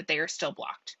Protection that they are still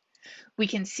blocked. We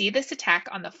can see this attack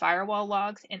on the firewall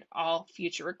logs, and all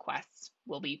future requests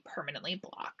will be permanently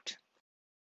blocked.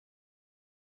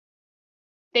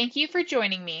 Thank you for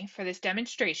joining me for this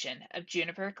demonstration of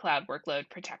Juniper Cloud Workload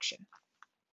Protection.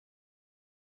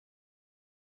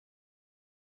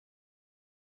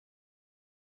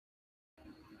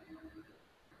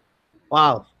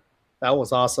 Wow, that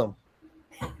was awesome.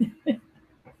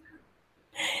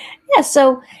 Yeah,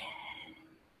 so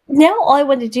now all I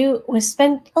wanted to do was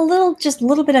spend just a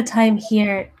little bit of time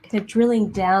here kind of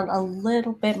drilling down a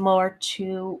little bit more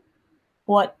to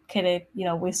what kind of,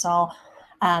 we saw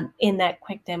in that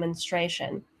quick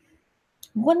demonstration.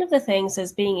 One of the things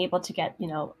is being able to get,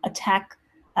 attack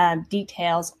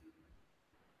details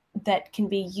that can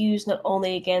be used not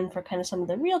only, again, for kind of some of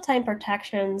the real-time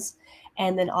protections,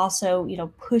 and then also,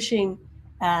 pushing,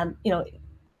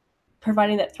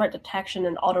 providing that threat detection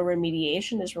and auto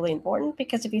remediation is really important,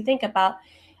 because if you think about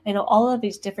all of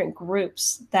these different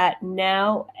groups that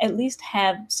now at least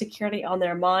have security on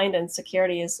their mind, and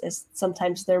security is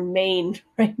sometimes their main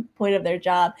point of their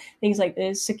job. Things like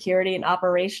this, security and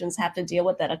operations, have to deal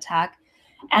with that attack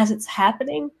as it's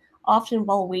happening, often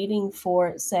while waiting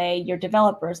for, say, your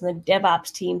developers and the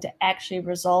DevOps team to actually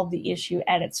resolve the issue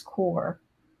at its core.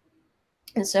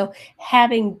 And so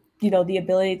having, the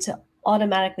ability to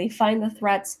automatically find the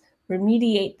threats,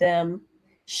 remediate them,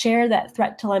 share that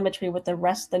threat telemetry with the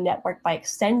rest of the network by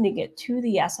extending it to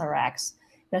the SRX,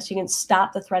 so you can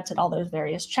stop the threats at all those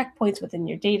various checkpoints within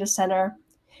your data center,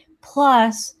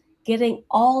 plus getting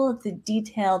all of the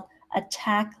detailed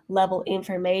attack level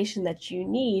information that you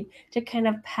need to kind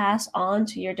of pass on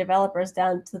to your developers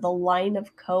down to the line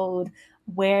of code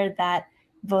where that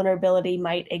vulnerability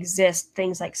might exist,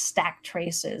 things like stack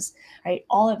traces, right?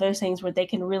 All of those things where they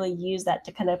can really use that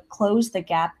to kind of close the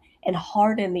gap and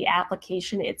harden the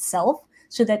application itself,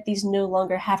 so that these no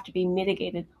longer have to be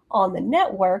mitigated on the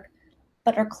network,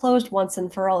 but are closed once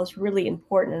and for all, is really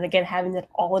important. And again, having that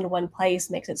all in one place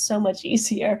makes it so much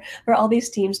easier for all these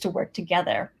teams to work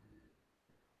together.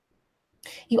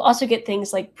 You also get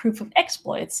things like proof of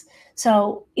exploits.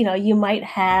 So, you might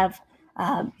have,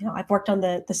 I've worked on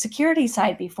the security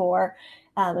side before,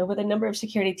 and with a number of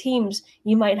security teams,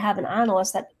 you might have an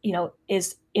analyst that,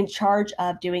 is in charge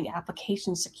of doing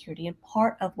application security. And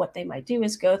part of what they might do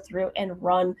is go through and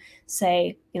run,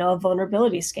 say, a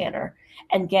vulnerability scanner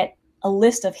and get a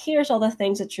list of, here's all the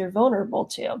things that you're vulnerable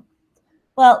to.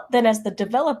 Well, then as the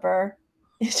developer,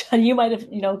 you might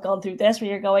have, gone through this, where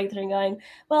you're going through and going,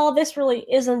 well, this really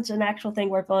isn't an actual thing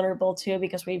we're vulnerable to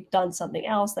because we've done something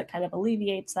else that kind of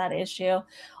alleviates that issue.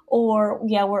 Or,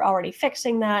 yeah, we're already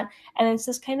fixing that. And it's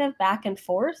this kind of back and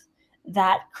forth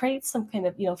that creates some kind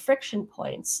of, friction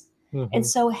points. Mm-hmm. And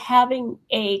so having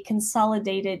a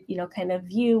consolidated, kind of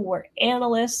view where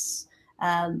analysts,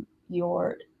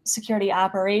 your security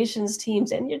operations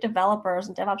teams, and your developers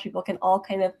and DevOps people can all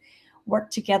kind of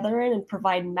work together and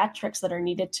provide metrics that are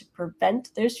needed to prevent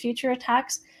those future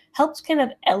attacks, helps kind of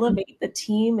elevate the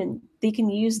team, and they can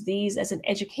use these as an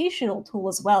educational tool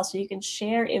as well. So you can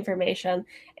share information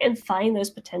and find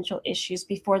those potential issues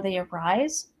before they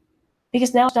arise.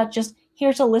 Because now it's not just,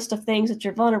 here's a list of things that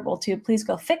you're vulnerable to, please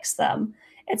go fix them.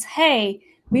 It's, hey,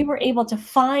 we were able to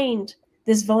find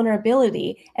this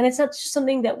vulnerability, and it's not just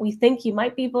something that we think you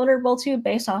might be vulnerable to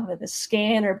based off of the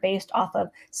scan or based off of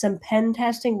some pen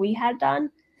testing we had done,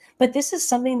 but this is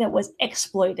something that was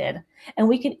exploited, and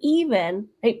we can even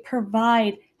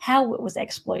provide how it was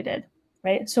exploited.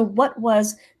 right? So what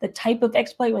was the type of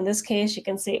exploit? In this case, you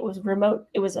can see it was remote.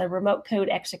 It was a remote code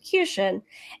execution,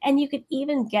 and you could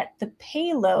even get the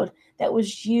payload that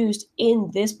was used in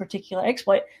this particular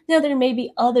exploit. Now, there may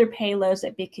be other payloads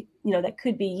that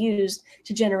could be used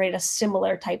to generate a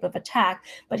similar type of attack,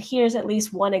 but here's at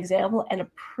least one example and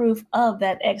a proof of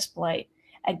that exploit.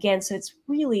 Again, so it's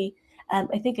really,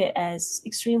 I think, as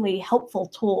extremely helpful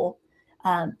tool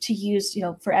to use,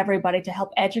 for everybody to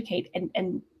help educate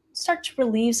and start to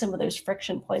relieve some of those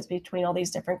friction points between all these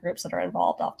different groups that are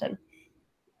involved often.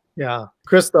 Yeah,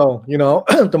 Crystal,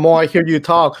 the more I hear you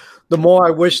talk, the more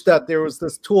I wish that there was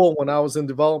this tool when I was in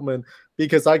development,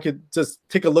 because I could just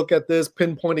take a look at this,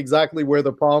 pinpoint exactly where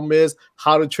the problem is,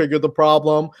 how to trigger the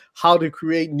problem, how to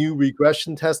create new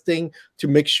regression testing to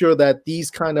make sure that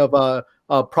these kind of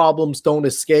problems don't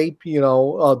escape,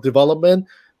 development,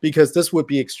 because this would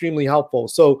be extremely helpful.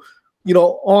 So,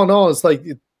 all in all, it's like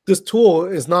this tool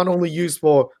is not only used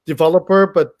for developer,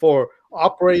 but for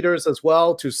operators as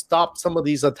well, to stop some of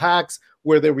these attacks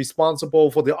where they're responsible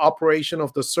for the operation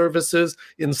of the services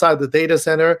inside the data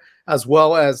center, as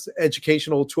well as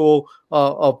educational tool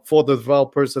for the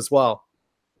developers as well.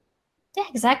 Yeah,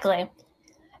 exactly.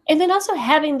 And then also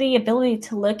having the ability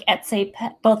to look at, say,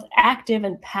 both active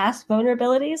and past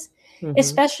vulnerabilities,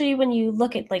 especially when you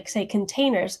look at, like, say,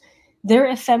 containers. They're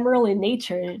ephemeral in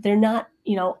nature. They're not,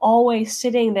 always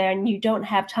sitting there, and you don't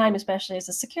have time, especially as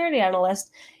a security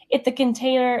analyst. If the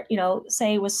container,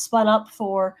 say, was spun up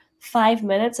for 5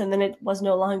 minutes and then it was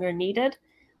no longer needed,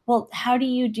 well, how do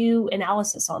you do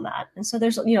analysis on that? And so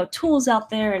there's, tools out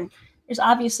there, and there's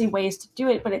obviously ways to do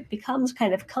it, but it becomes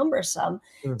kind of cumbersome.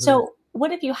 So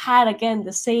what if you had, again,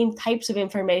 the same types of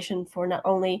information for not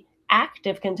only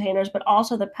active containers, but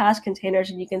also the past containers,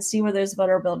 and you can see where those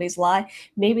vulnerabilities lie?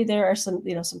 Maybe there are some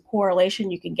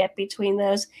correlation you can get between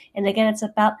those. And again, it's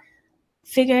about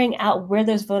figuring out where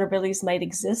those vulnerabilities might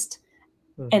exist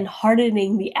and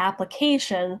hardening the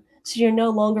application, so you're no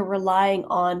longer relying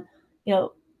on,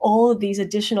 all of these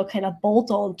additional kind of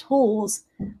bolt-on tools.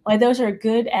 Why those are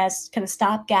good as kind of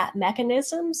stopgap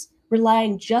mechanisms,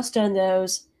 relying just on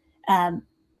those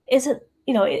isn't,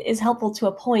 is helpful to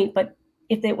a point, but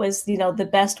if it was, the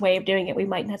best way of doing it, we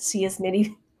might not see as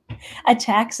many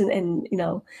attacks and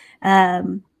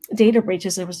data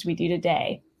breaches as we do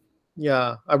today.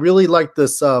 Yeah, I really like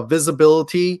this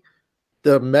visibility,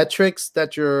 the metrics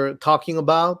that you're talking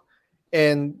about,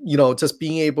 and just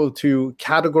being able to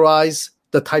categorize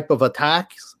the type of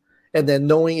attacks, and then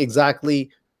knowing exactly,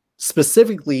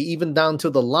 specifically, even down to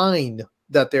the line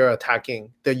that they're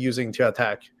using to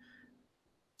attack.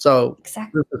 So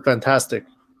Exactly. this is fantastic.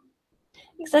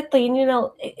 Exactly. And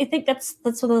I think that's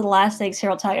one of the last things here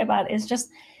I'll talk about is just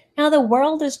now the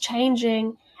world is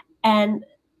changing, and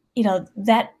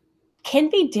that can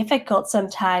be difficult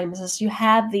sometimes, as you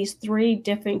have these three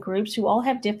different groups who all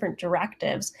have different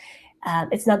directives.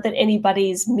 It's not that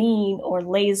anybody's mean or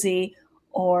lazy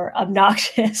or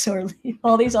obnoxious or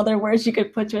all these other words you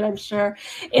could put to it. I'm sure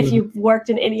if you've worked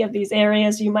in any of these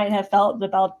areas, you might have felt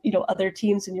about other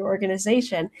teams in your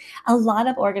organization. A lot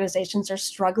of organizations are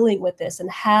struggling with this,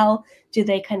 and how do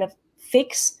they kind of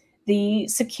fix the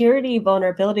security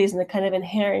vulnerabilities and the kind of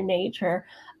inherent nature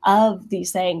of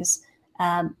these things,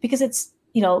 because it's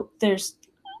there's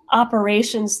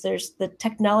operations, there's the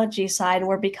technology side, and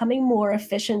we're becoming more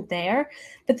efficient there,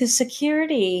 but the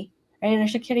security, right, and our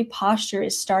security posture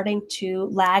is starting to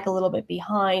lag a little bit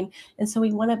behind. And so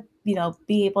we want to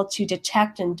be able to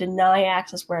detect and deny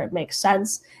access where it makes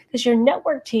sense, because your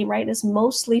network team, right, is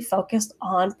mostly focused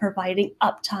on providing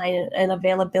uptime and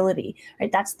availability,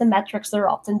 right? That's the metrics they're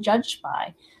often judged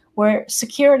by, where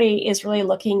security is really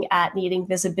looking at needing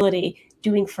visibility,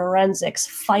 doing forensics,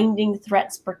 finding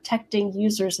threats, protecting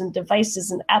users and devices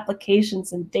and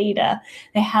applications and data.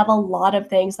 They have a lot of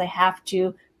things they have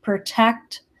to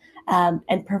protect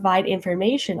and provide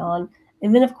information on.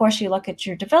 And then, of course, you look at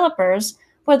your developers,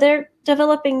 where they're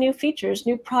developing new features,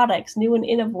 new products, new and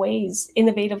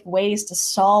innovative ways to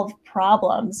solve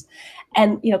problems,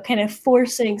 and kind of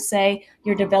forcing, say,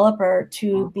 your developer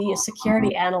to be a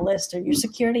security analyst, or your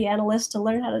security analyst to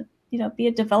learn how to be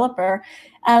a developer.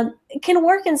 It can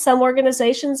work in some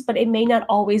organizations, but it may not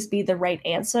always be the right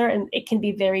answer, and it can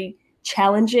be very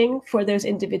challenging for those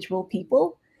individual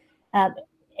people.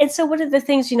 And so one of the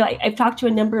things, I've talked to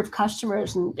a number of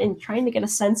customers and trying to get a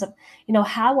sense of,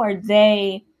 how are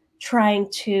they trying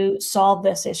to solve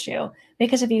this issue?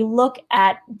 Because if you look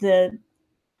at the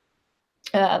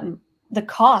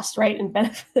cost, right, and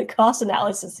benefit, the cost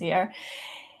analysis here,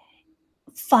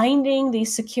 finding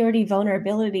these security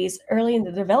vulnerabilities early in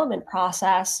the development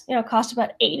process, cost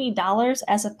about $80,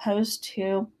 as opposed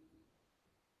to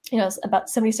it's about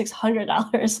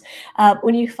 $7,600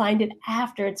 when you find it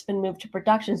after it's been moved to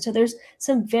production. So there's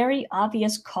some very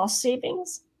obvious cost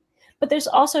savings, but there's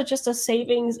also just a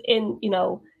savings in,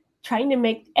 trying to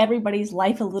make everybody's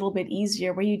life a little bit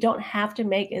easier, where you don't have to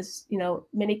make as,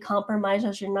 many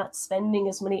compromises. You're not spending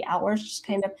as many hours just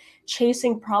kind of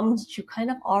chasing problems that you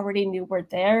kind of already knew were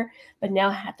there, but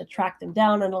now have to track them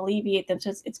down and alleviate them.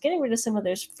 So it's getting rid of some of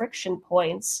those friction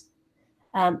points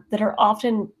that are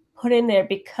often put in there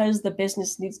because the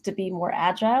business needs to be more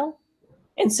agile,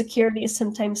 and security is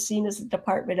sometimes seen as a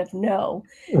department of no.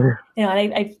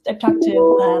 And I've talked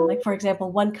to, like, for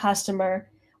example, one customer.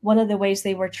 One of the ways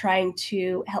they were trying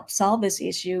to help solve this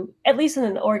issue, at least in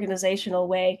an organizational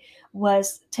way,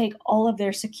 was take all of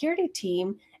their security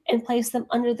team and place them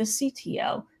under the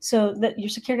CTO, so that your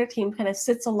security team kind of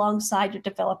sits alongside your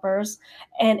developers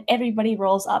and everybody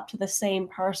rolls up to the same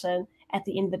person at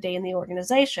the end of the day in the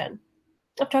organization.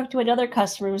 I've talked to another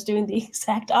customer who was doing the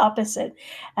exact opposite,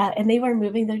 and they were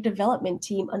moving their development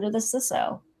team under the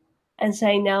CISO and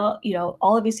saying, now,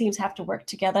 all of these teams have to work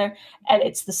together, and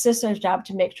it's the CISO's job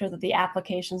to make sure that the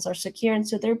applications are secure. And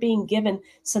so they're being given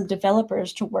some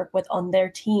developers to work with on their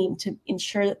team to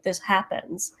ensure that this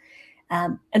happens.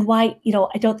 And why,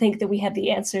 I don't think that we have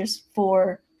the answers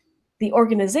for the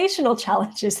organizational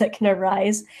challenges that can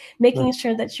arise, making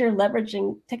sure that you're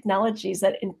leveraging technologies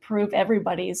that improve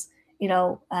everybody's,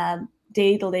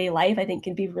 day-to-day life, I think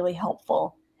can be really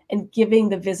helpful. And giving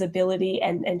the visibility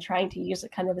and trying to use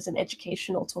it kind of as an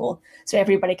educational tool so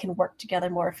everybody can work together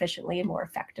more efficiently and more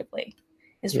effectively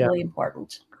is really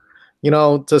important.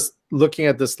 Just looking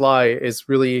at this slide is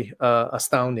really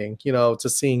astounding,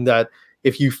 just seeing that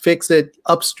if you fix it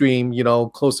upstream,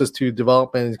 closest to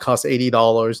development, it costs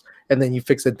 $80, and then you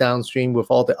fix it downstream with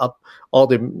all the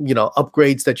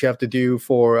upgrades that you have to do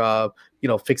for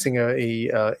fixing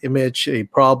a image, a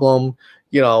problem,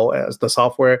 as the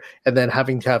software, and then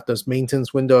having to have this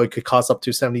maintenance window, it could cost up to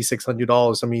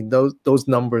 $7,600. I mean, those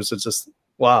numbers are just,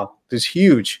 wow, it's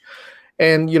huge.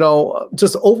 And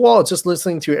just overall, just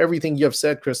listening to everything you have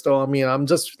said, Crystal, I mean, I'm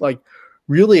just like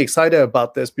really excited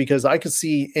about this, because I could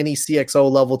see any CXO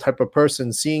level type of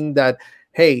person seeing that,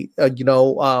 hey,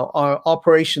 our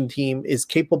operation team is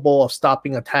capable of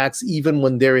stopping attacks even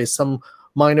when there is some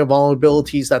minor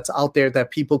vulnerabilities that's out there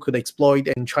that people could exploit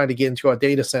and try to get into our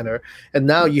data center. And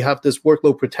now you have this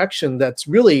workload protection that's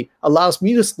really allows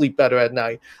me to sleep better at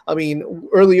night. I mean,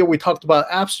 earlier we talked about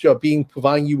Apstra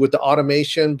providing you with the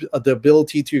automation, the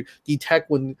ability to detect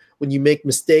when you make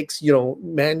mistakes,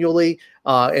 manually.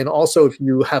 And also if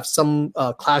you have some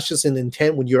clashes in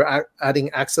intent when you're adding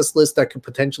access lists that could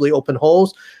potentially open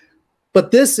holes.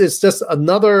 But this is just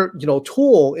another,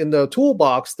 tool in the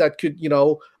toolbox that could,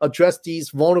 address these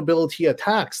vulnerability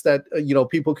attacks that,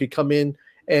 people could come in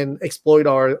and exploit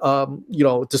our,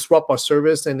 disrupt our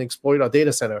service and exploit our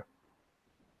data center.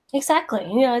 Exactly.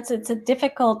 It's a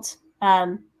difficult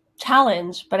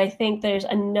challenge, but I think there's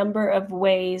a number of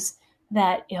ways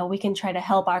that, we can try to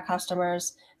help our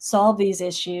customers solve these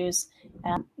issues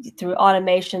through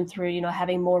automation, through,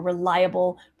 having more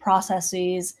reliable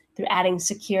processes, through adding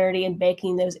security and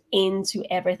baking those into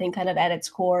everything kind of at its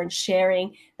core, and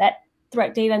sharing that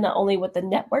threat data not only with the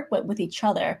network, but with each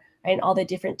other, right? And all the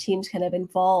different teams kind of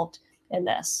involved in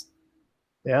this.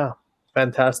 Yeah,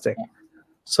 fantastic. Yeah.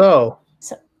 So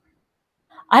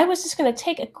I was just going to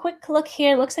take a quick look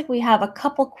here. It looks like we have a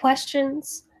couple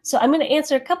questions. So I'm going to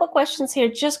answer a couple questions here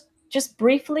just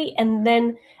briefly, and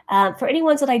then for any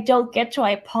ones that I don't get to,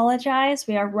 I apologize.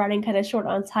 We are running kind of short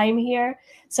on time here.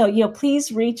 So,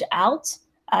 please reach out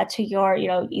to your,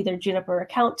 either Juniper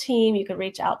account team. You could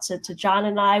reach out to John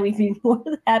and I. We'd be more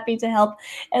than happy to help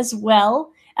as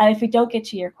well if we don't get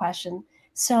to your question.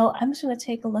 So I'm just going to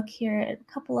take a look here at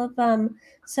a couple of them.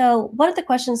 So one of the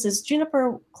questions is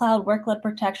Juniper Cloud Workload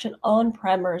Protection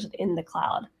on-prem or in the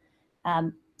cloud?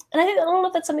 And I don't know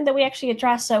if that's something that we actually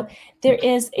address. So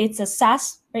it's a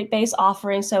SaaS-based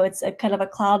offering. So it's a kind of a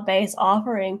cloud-based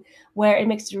offering where it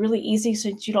makes it really easy, so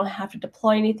that you don't have to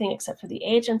deploy anything except for the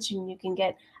agents, and you can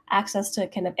get access to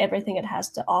kind of everything it has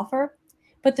to offer.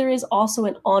 But there is also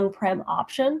an on-prem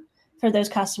option for those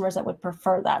customers that would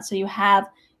prefer that. So you have,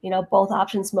 both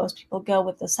options. Most people go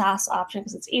with the SaaS option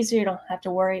because it's easier. You don't have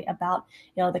to worry about,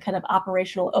 the kind of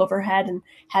operational overhead and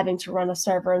having to run a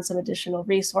server and some additional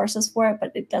resources for it.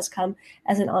 But it does come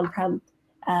as an on-prem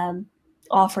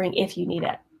offering if you need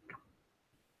it.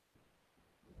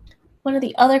 One of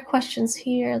the other questions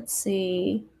here, let's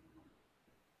see.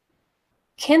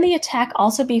 Can the attack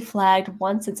also be flagged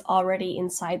once it's already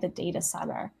inside the data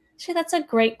center? Actually, that's a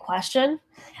great question.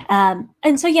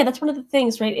 And so, yeah, that's one of the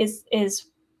things, right, is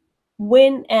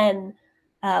when and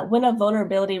when a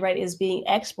vulnerability, right, is being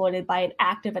exploited by an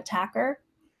active attacker,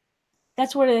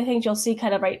 that's one of the things you'll see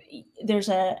kind of, right, there's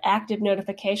an active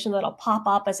notification that'll pop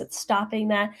up as it's stopping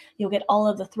that. You'll get all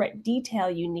of the threat detail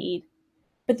you need.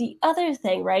 But the other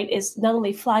thing, right, is not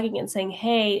only flagging and saying,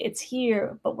 hey, it's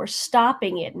here, but we're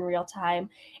stopping it in real time.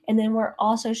 And then we're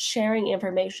also sharing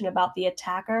information about the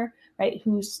attacker, right,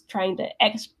 who's trying to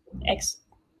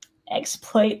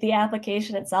exploit the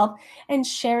application itself, and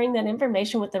sharing that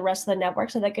information with the rest of the network.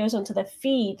 So that goes onto the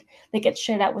feed that gets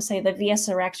shared out with, say, the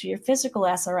VSRX or your physical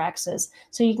SRXs.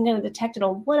 So you can kind of detect it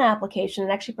on one application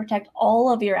and actually protect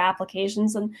all of your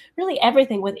applications and really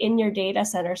everything within your data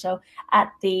center. So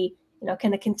at the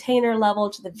kind of container level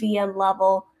to the VM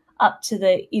level, up to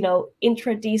the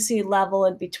intra DC level,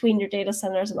 and between your data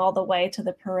centers and all the way to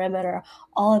the perimeter,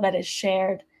 all of it is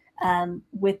shared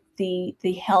with the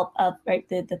help of, right,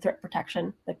 the threat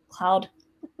protection, the cloud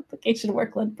application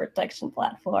workload protection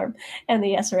platform, and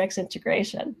the SRX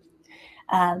integration.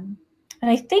 And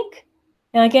I think,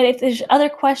 and again, if there's other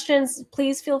questions,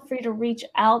 please feel free to reach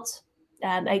out.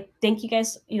 I thank you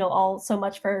guys, all so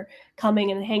much for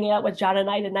coming and hanging out with John and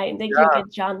I tonight. And thank you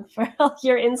again, John, for all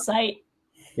your insight.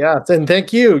 Yeah, and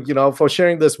thank you, for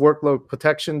sharing this workload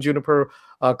protection. Juniper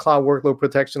Cloud Workload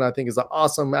Protection, I think, is an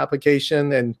awesome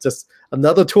application and just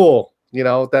another tool,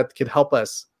 that could help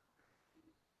us.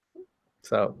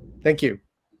 So thank you.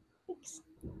 Thanks.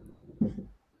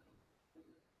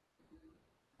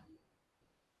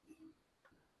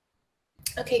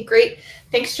 Okay, great.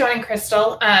 Thanks, John and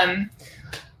Crystal.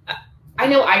 I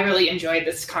know I really enjoyed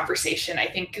this conversation. I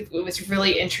think it was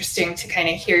really interesting to kind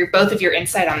of hear both of your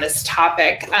insight on this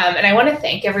topic. And I want to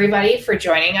thank everybody for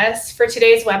joining us for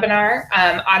today's webinar,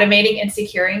 Automating and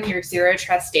Securing Your Zero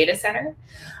Trust Data Center.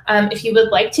 If you would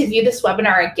like to view this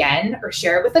webinar again or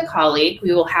share it with a colleague,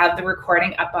 we will have the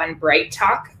recording up on Bright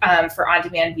Talk for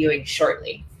on-demand viewing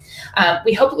shortly.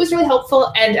 We hope it was really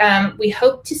helpful, and we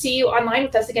hope to see you online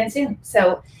with us again soon.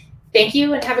 So thank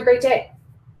you and have a great day.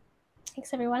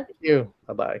 Thanks, everyone. Thank you.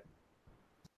 Bye-bye.